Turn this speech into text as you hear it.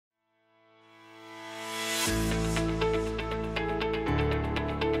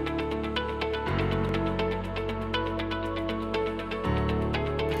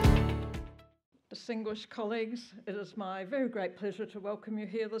Distinguished colleagues, it is my very great pleasure to welcome you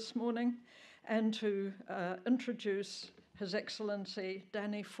here this morning and to introduce His Excellency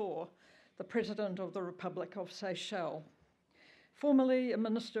Danny Faure, the President of the Republic of Seychelles. Formerly a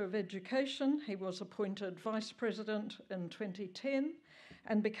Minister of Education, he was appointed Vice President in 2010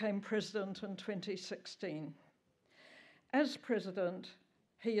 and became President in 2016. As President,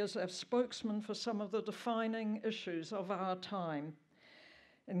 he is a spokesman for some of the defining issues of our time,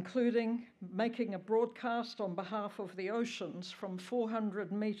 including making a broadcast on behalf of the oceans from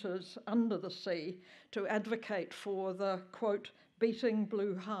 400 metres under the sea to advocate for the, quote, beating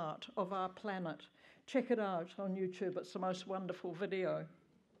blue heart of our planet. Check it out on YouTube, it's the most wonderful video.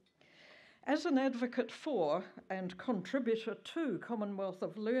 As an advocate for and contributor to Commonwealth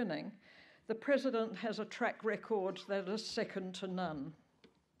of Learning, the President has a track record that is second to none.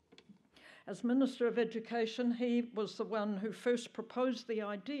 As Minister of Education, he was the one who first proposed the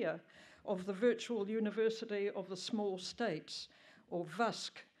idea of the Virtual University of the Small States, or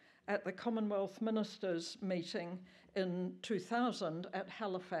VUSC, at the Commonwealth Ministers meeting in 2000 at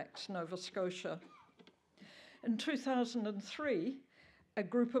Halifax, Nova Scotia. In 2003, a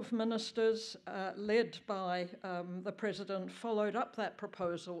group of ministers led by the President followed up that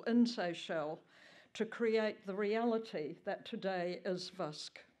proposal in Seychelles to create the reality that today is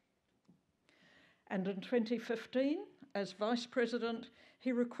VUSC. And in 2015, as Vice President,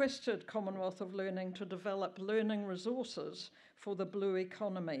 he requested Commonwealth of Learning to develop learning resources for the blue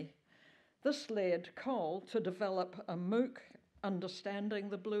economy. This led COL to develop a MOOC, Understanding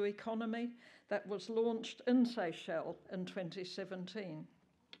the Blue Economy, that was launched in Seychelles in 2017.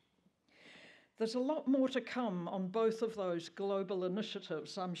 There's a lot more to come on both of those global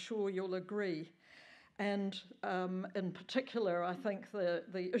initiatives, I'm sure you'll agree. And in particular, I think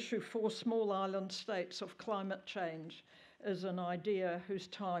the issue for small island states of climate change is an idea whose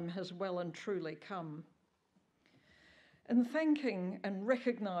time has well and truly come. In thanking and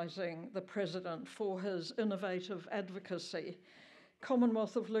recognising the President for his innovative advocacy,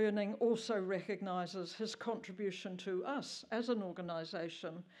 Commonwealth of Learning also recognises his contribution to us as an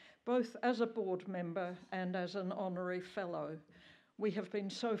organisation, both as a board member and as an honorary fellow. We have been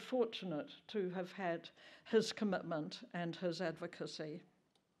so fortunate to have had his commitment and his advocacy.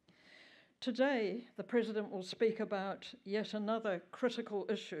 Today, the President will speak about yet another critical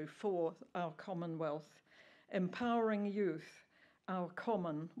issue for our Commonwealth, empowering youth, our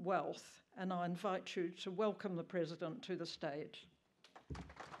common wealth, and I invite you to welcome the President to the stage.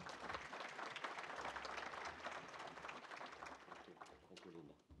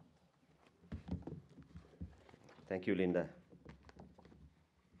 Thank you, Linda.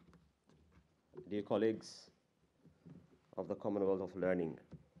 Dear colleagues of the Commonwealth of Learning,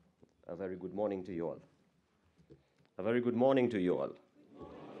 a very good morning to you all. A very good morning to you all. Good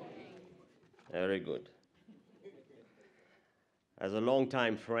morning. Very good. As a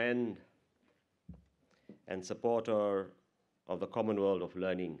long-time friend and supporter of the Commonwealth of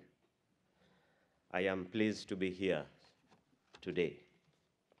Learning, I am pleased to be here today.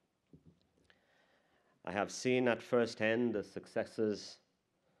 I have seen at first hand the successes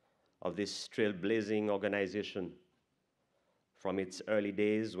of this trailblazing organization from its early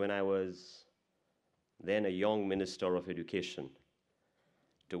days when I was then a young Minister of Education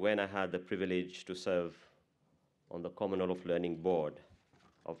to when I had the privilege to serve on the Commonwealth of Learning Board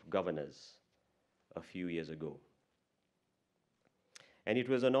of Governors a few years ago. And it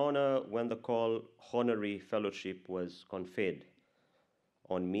was an honor when the COL Honorary Fellowship was conferred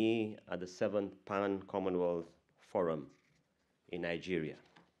on me at the 7th Pan-Commonwealth Forum in Nigeria.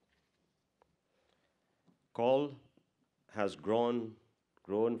 COL has grown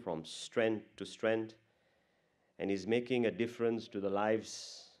from strength to strength and is making a difference to the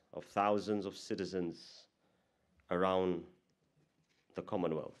lives of thousands of citizens around the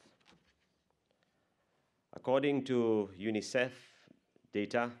Commonwealth. According to UNICEF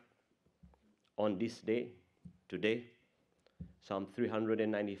data, on this day, today, some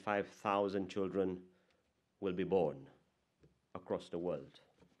 395,000 children will be born across the world.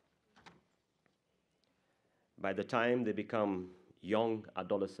 By the time they become young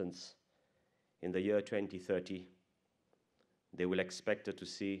adolescents in the year 2030, they will expect to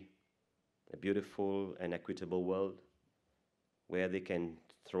see a beautiful and equitable world where they can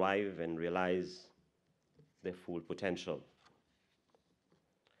thrive and realize their full potential.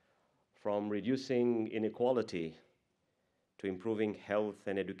 From reducing inequality to improving health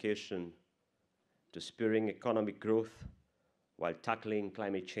and education to spurring economic growth while tackling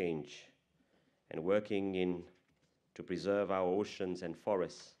climate change and working to preserve our oceans and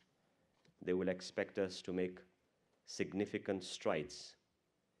forests, they will expect us to make significant strides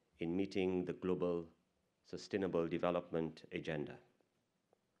in meeting the global sustainable development agenda.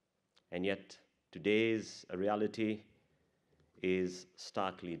 And yet, today's reality is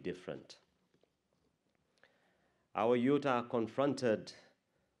starkly different. Our youth are confronted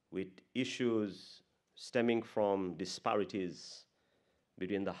with issues stemming from disparities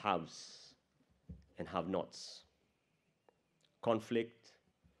between the haves and have-nots, conflict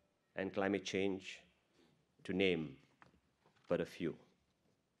and climate change, to name but a few.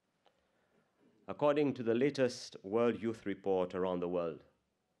 According to the latest World Youth Report around the world,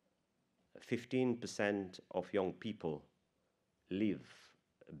 15% of young people live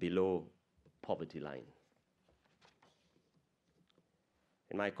below poverty line.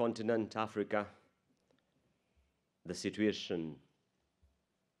 In my continent, Africa, the situation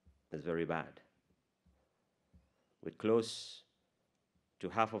is very bad, with close to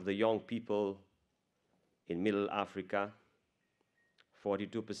half of the young people in Middle Africa,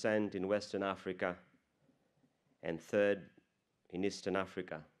 42% in Western Africa, and third in Eastern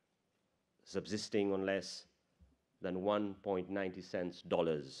Africa, subsisting on less than 1.90 cents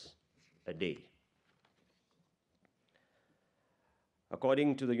a day.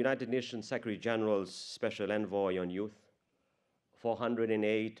 According to the United Nations Secretary General's Special Envoy on Youth,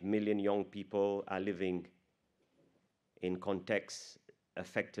 408 million young people are living in contexts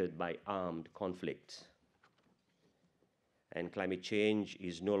affected by armed conflict. And climate change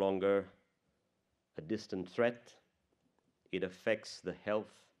is no longer a distant threat. It affects the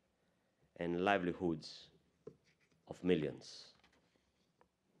health and livelihoods of millions.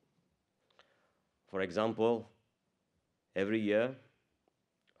 For example, every year,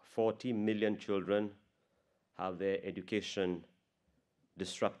 40 million children have their education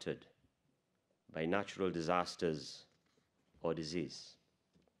disrupted by natural disasters or disease.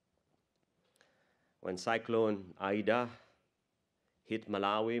 When Cyclone Aida hit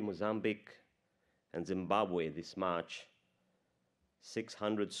Malawi, Mozambique, and Zimbabwe this March,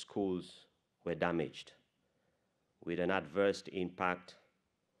 600 schools were damaged, with an adverse impact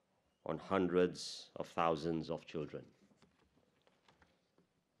on hundreds of thousands of children.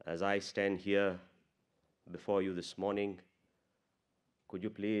 As I stand here before you this morning, could you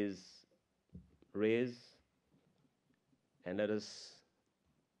please raise and let us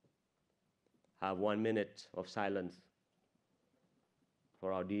have 1 minute of silence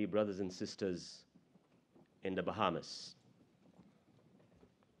for our dear brothers and sisters in the Bahamas.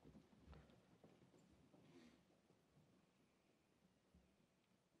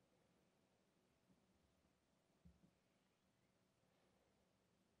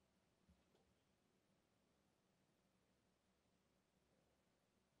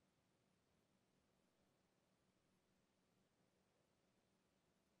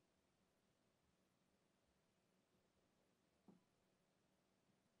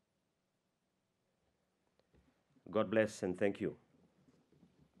 God bless and thank you.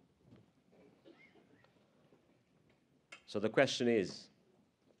 So the question is,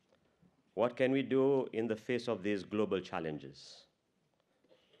 what can we do in the face of these global challenges?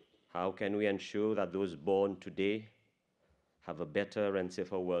 How can we ensure that those born today have a better and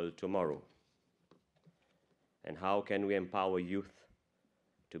safer world tomorrow? And how can we empower youth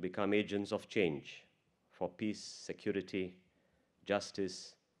to become agents of change for peace, security,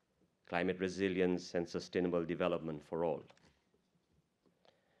 justice, climate resilience, and sustainable development for all?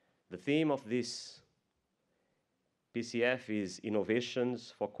 The theme of this PCF is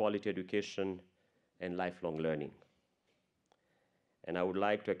Innovations for Quality Education and Lifelong Learning. And I would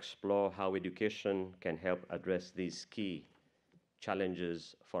like to explore how education can help address these key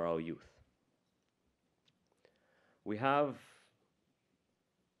challenges for our youth. We have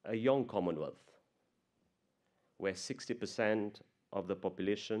a young Commonwealth where 60% of the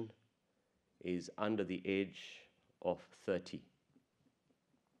population is under the age of 30.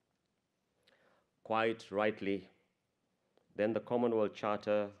 Quite rightly, then the Commonwealth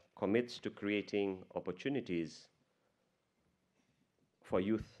Charter commits to creating opportunities for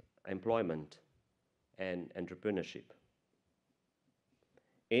youth employment and entrepreneurship.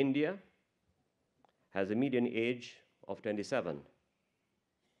 India has a median age of 27,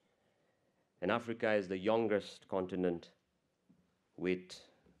 and Africa is the youngest continent with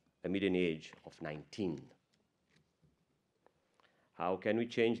a median age of 19. How can we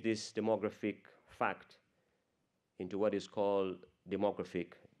change this demographic fact into what is called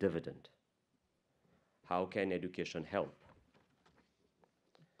demographic dividend? How can education help?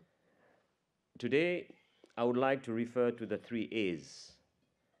 Today, I would like to refer to the 3 A's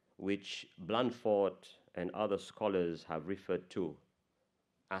which Blandford and other scholars have referred to: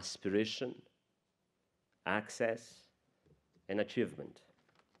 aspiration, access, and achievement.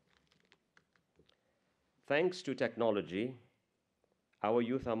 Thanks to technology, our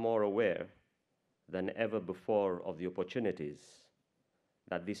youth are more aware than ever before of the opportunities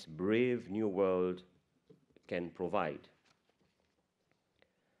that this brave new world can provide.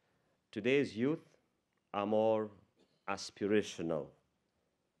 Today's youth are more aspirational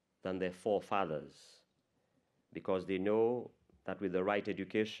than their forefathers because they know that with the right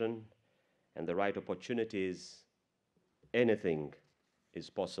education and the right opportunities, anything is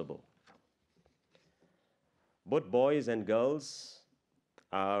possible. Both boys and girls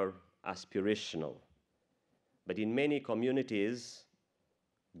are aspirational, but in many communities,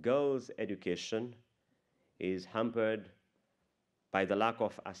 girls' education is hampered by the lack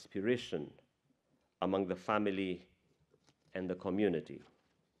of aspiration among the family and the community.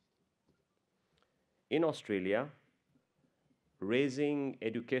 In Australia, raising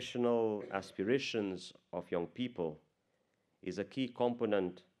educational aspirations of young people is a key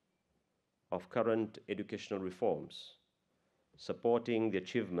component of current educational reforms, supporting the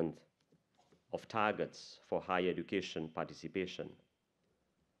achievement of targets for higher education participation.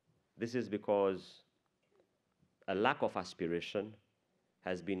 This is because a lack of aspiration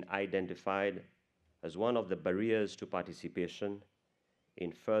has been identified as one of the barriers to participation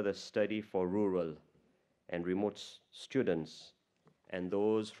in further study for rural and remote students and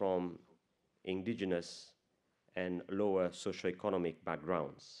those from indigenous and lower socioeconomic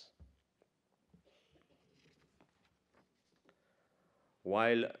backgrounds.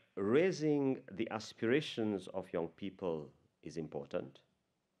 While raising the aspirations of young people is important,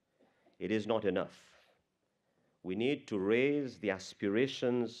 it is not enough. We need to raise the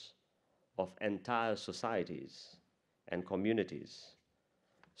aspirations of entire societies and communities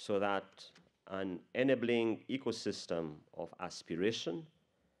so that an enabling ecosystem of aspiration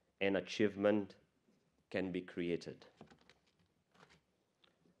and achievement can be created.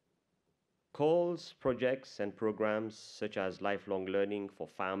 Calls, projects, and programs such as Lifelong Learning for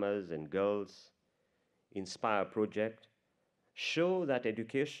Farmers and Girls, Inspire Project, show that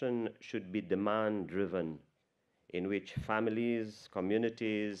education should be demand-driven, in which families,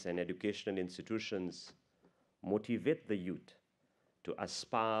 communities, and educational institutions motivate the youth to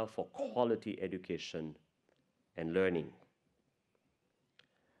aspire for quality education and learning.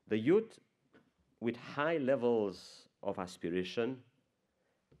 The youth with high levels of aspiration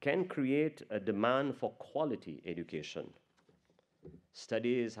can create a demand for quality education.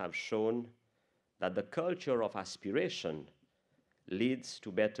 Studies have shown that the culture of aspiration leads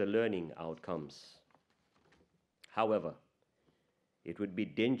to better learning outcomes. However, it would be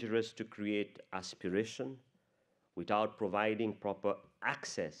dangerous to create aspiration without providing proper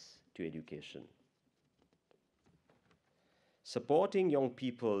access to education. Supporting young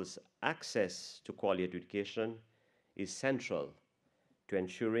people's access to quality education is central to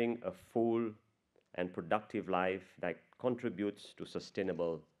ensuring a full and productive life that contributes to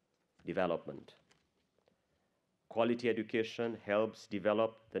sustainable development. Quality education helps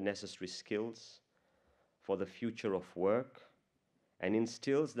develop the necessary skills for the future of work and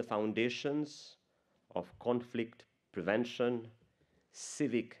instills the foundations of conflict prevention,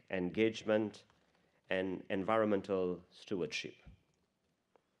 civic engagement, and environmental stewardship.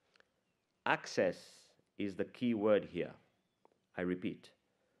 Access is the key word here. I repeat,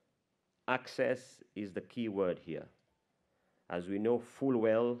 access is the key word here, as we know full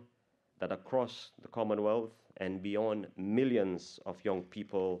well that across the Commonwealth and beyond, millions of young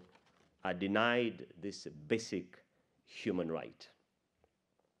people are denied this basic human right.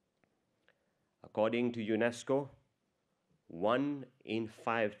 According to UNESCO, 1 in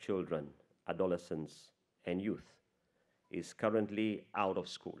 5 children, adolescents, and youth is currently out of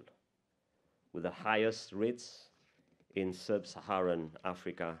school, with the highest rates in sub-Saharan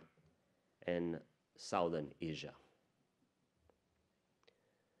Africa and Southern Asia.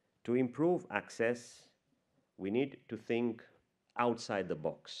 To improve access, we need to think outside the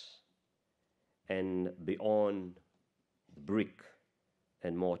box and beyond brick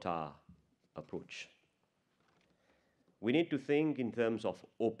and mortar approach. We need to think in terms of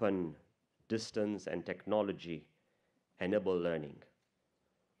open, distance, and technology-enabled learning,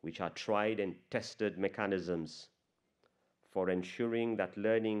 which are tried and tested mechanisms for ensuring that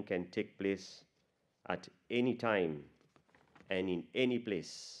learning can take place at any time and in any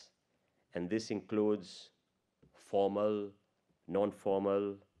place. And this includes formal,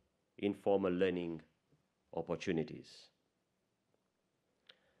 non-formal, informal learning opportunities.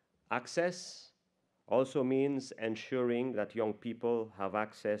 Access also means ensuring that young people have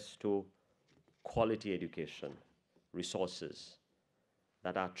access to quality education resources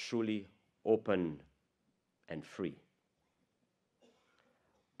that are truly open and free.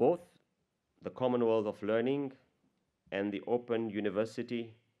 Both the Commonwealth of Learning and the Open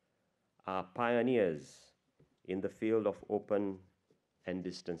University are pioneers in the field of open and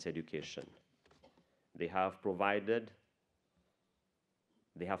distance education. They have proved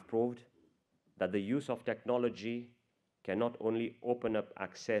that the use of technology can not only open up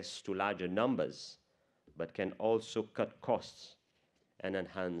access to larger numbers, but can also cut costs and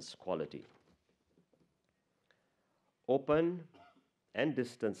enhance quality. Open and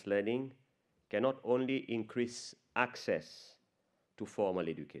distance learning can not only increase access to formal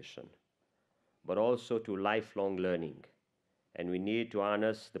education, but also to lifelong learning. And we need to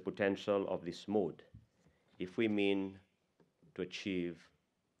harness the potential of this mode if we mean to achieve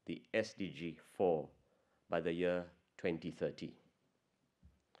the SDG 4 by the year 2030.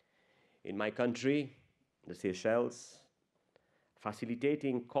 In my country, the Seychelles,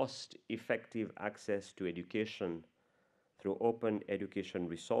 facilitating cost-effective access to education through open education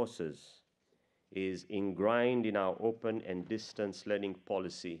resources is ingrained in our open and distance learning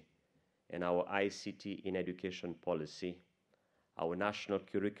policy and our ICT in education policy. Our national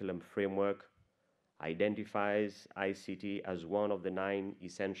curriculum framework identifies ICT as one of the 9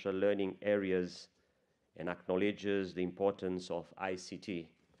 essential learning areas and acknowledges the importance of ICT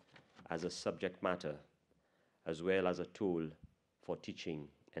as a subject matter, as well as a tool for teaching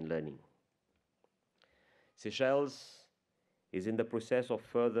and learning. Seychelles is in the process of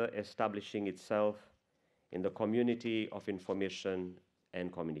further establishing itself in the community of information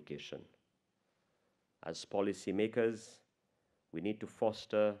and communication. As policymakers, we need to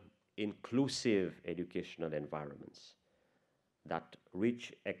foster inclusive educational environments that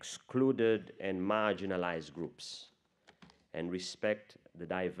reach excluded and marginalized groups and respect the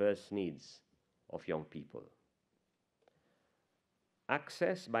diverse needs of young people.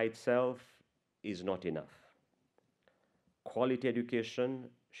 Access by itself is not enough. Quality education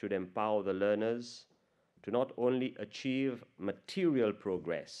should empower the learners to not only achieve material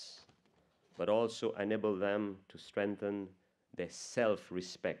progress, but also enable them to strengthen their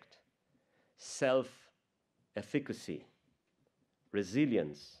self-respect, self-efficacy,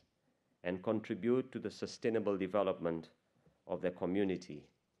 resilience, and contribute to the sustainable development of their community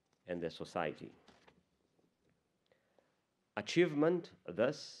and their society. Achievement,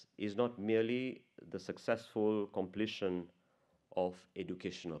 thus, is not merely the successful completion of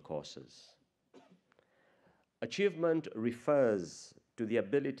educational courses. Achievement refers to the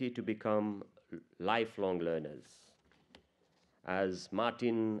ability to become lifelong learners. As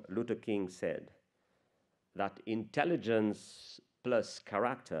Martin Luther King said, that intelligence plus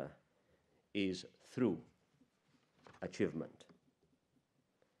character is through achievement.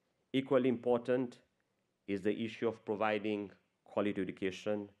 Equally important is the issue of providing quality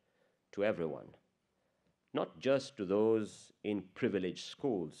education to everyone, not just to those in privileged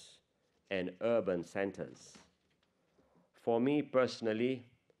schools and urban centers. For me personally,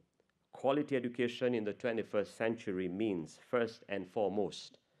 quality education in the 21st century means, first and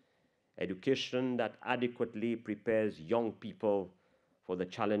foremost, education that adequately prepares young people for the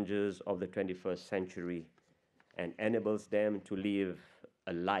challenges of the 21st century and enables them to live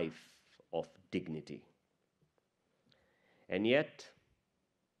a life of dignity. And yet,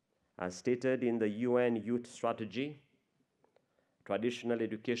 as stated in the UN Youth Strategy, traditional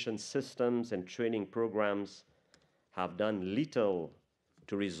education systems and training programs have done little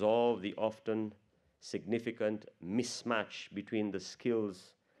to resolve the often significant mismatch between the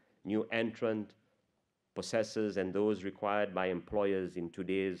skills new entrant possesses and those required by employers in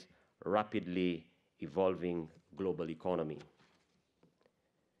today's rapidly evolving global economy.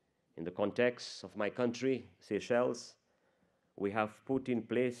 In the context of my country, Seychelles, we have put in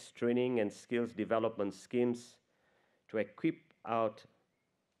place training and skills development schemes to equip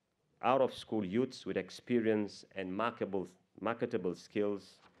out-of-school youths with experience and marketable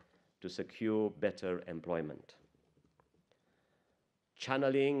skills to secure better employment.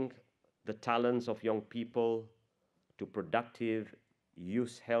 Channeling the talents of young people to productive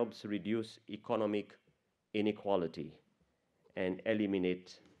use helps reduce economic inequality and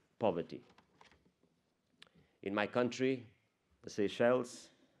eliminate poverty. In my country, the Seychelles,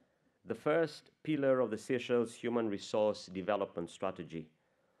 the first pillar of the Seychelles Human Resource Development Strategy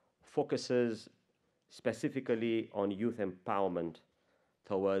focuses specifically on youth empowerment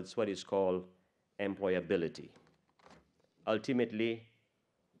towards what is called employability. Ultimately,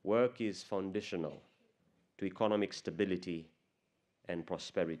 work is foundational to economic stability and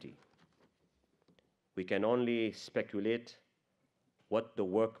prosperity. We can only speculate what the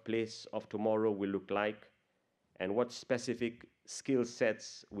workplace of tomorrow will look like and what specific skill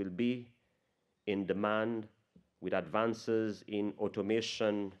sets will be in demand with advances in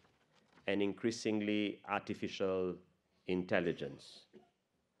automation and increasingly artificial intelligence.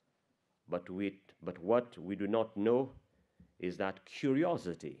 But what we do not know is that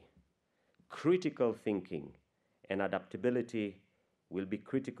curiosity, critical thinking, and adaptability will be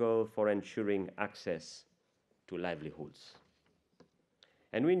critical for ensuring access to livelihoods.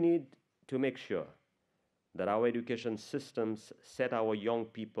 And we need to make sure that our education systems set our young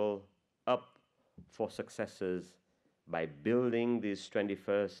people up for successes by building these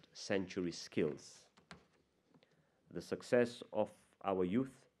 21st century skills. The success of our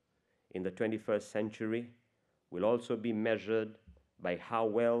youth in the 21st century will also be measured by how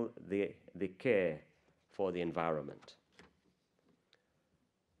well they care for the environment.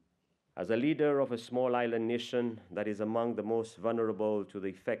 As a leader of a small island nation that is among the most vulnerable to the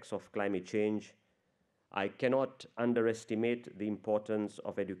effects of climate change, I cannot underestimate the importance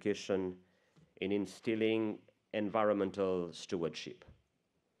of education in instilling environmental stewardship.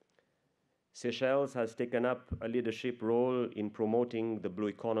 Seychelles has taken up a leadership role in promoting the blue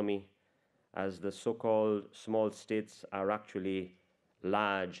economy, as the so-called small states are actually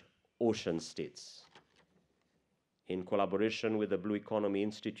large ocean states. In collaboration with the Blue Economy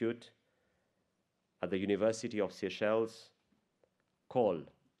Institute at the University of Seychelles, COL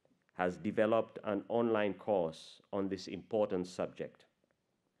has developed an online course on this important subject.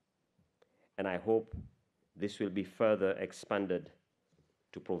 And I hope this will be further expanded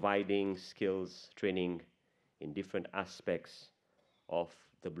to providing skills training in different aspects of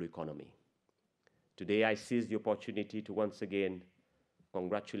the blue economy. Today, I seize the opportunity to once again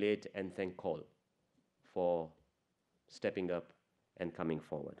congratulate and thank COL for stepping up and coming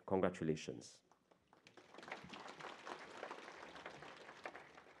forward. Congratulations.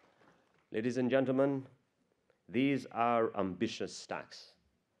 Ladies and gentlemen, these are ambitious tasks,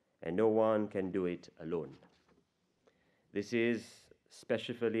 and no one can do it alone. This is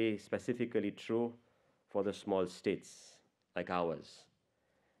specifically true for the small states like ours.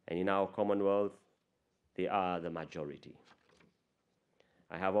 And in our Commonwealth, they are the majority.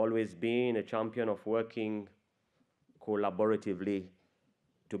 I have always been a champion of working collaboratively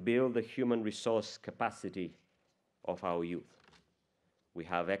to build the human resource capacity of our youth. We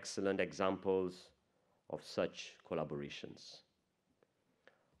have excellent examples of such collaborations.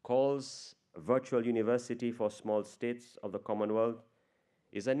 COL's Virtual University for Small States of the Commonwealth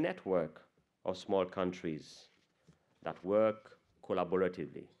is a network of small countries that work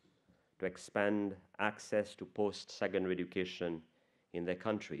collaboratively to expand access to post-secondary education in their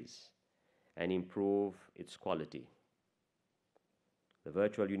countries and improve its quality. The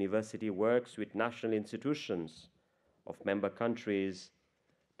virtual university works with national institutions of member countries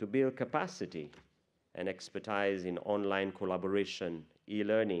to build capacity and expertise in online collaboration,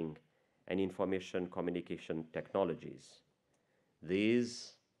 e-learning, and information communication technologies.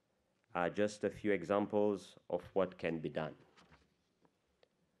 These are just a few examples of what can be done.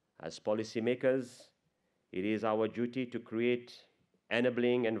 As policymakers, it is our duty to create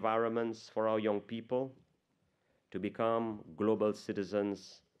enabling environments for our young people to become global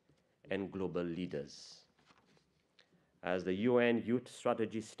citizens and global leaders. As the UN Youth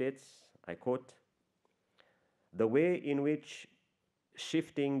Strategy states, I quote, "The way in which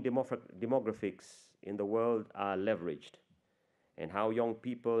shifting demographics in the world are leveraged and how young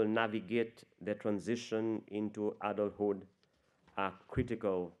people navigate their transition into adulthood are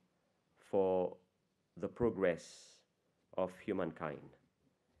critical for the progress of humankind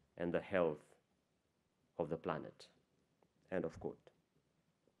and the health of the planet." End of quote.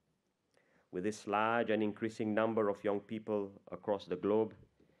 With this large and increasing number of young people across the globe,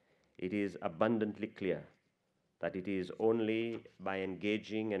 it is abundantly clear that it is only by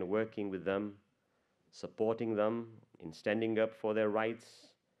engaging and working with them, supporting them in standing up for their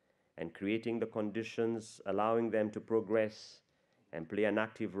rights, and creating the conditions allowing them to progress and play an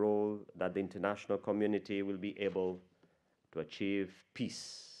active role that the international community will be able to achieve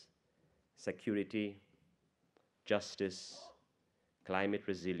peace, security, justice, climate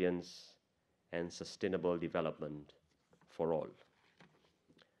resilience, and sustainable development for all.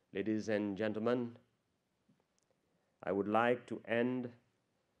 Ladies and gentlemen, I would like to end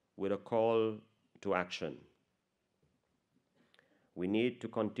with a call to action. We need to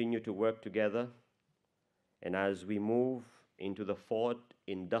continue to work together, and as we move into the fourth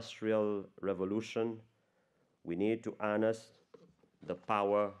industrial revolution, we need to harness the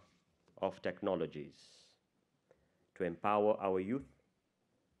power of technologies to empower our youth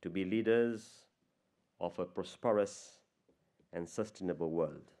to be leaders of a prosperous and sustainable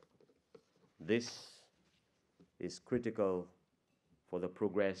world. This is critical for the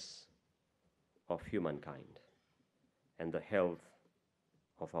progress of humankind and the health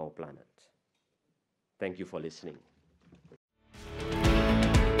of our planet. Thank you for listening.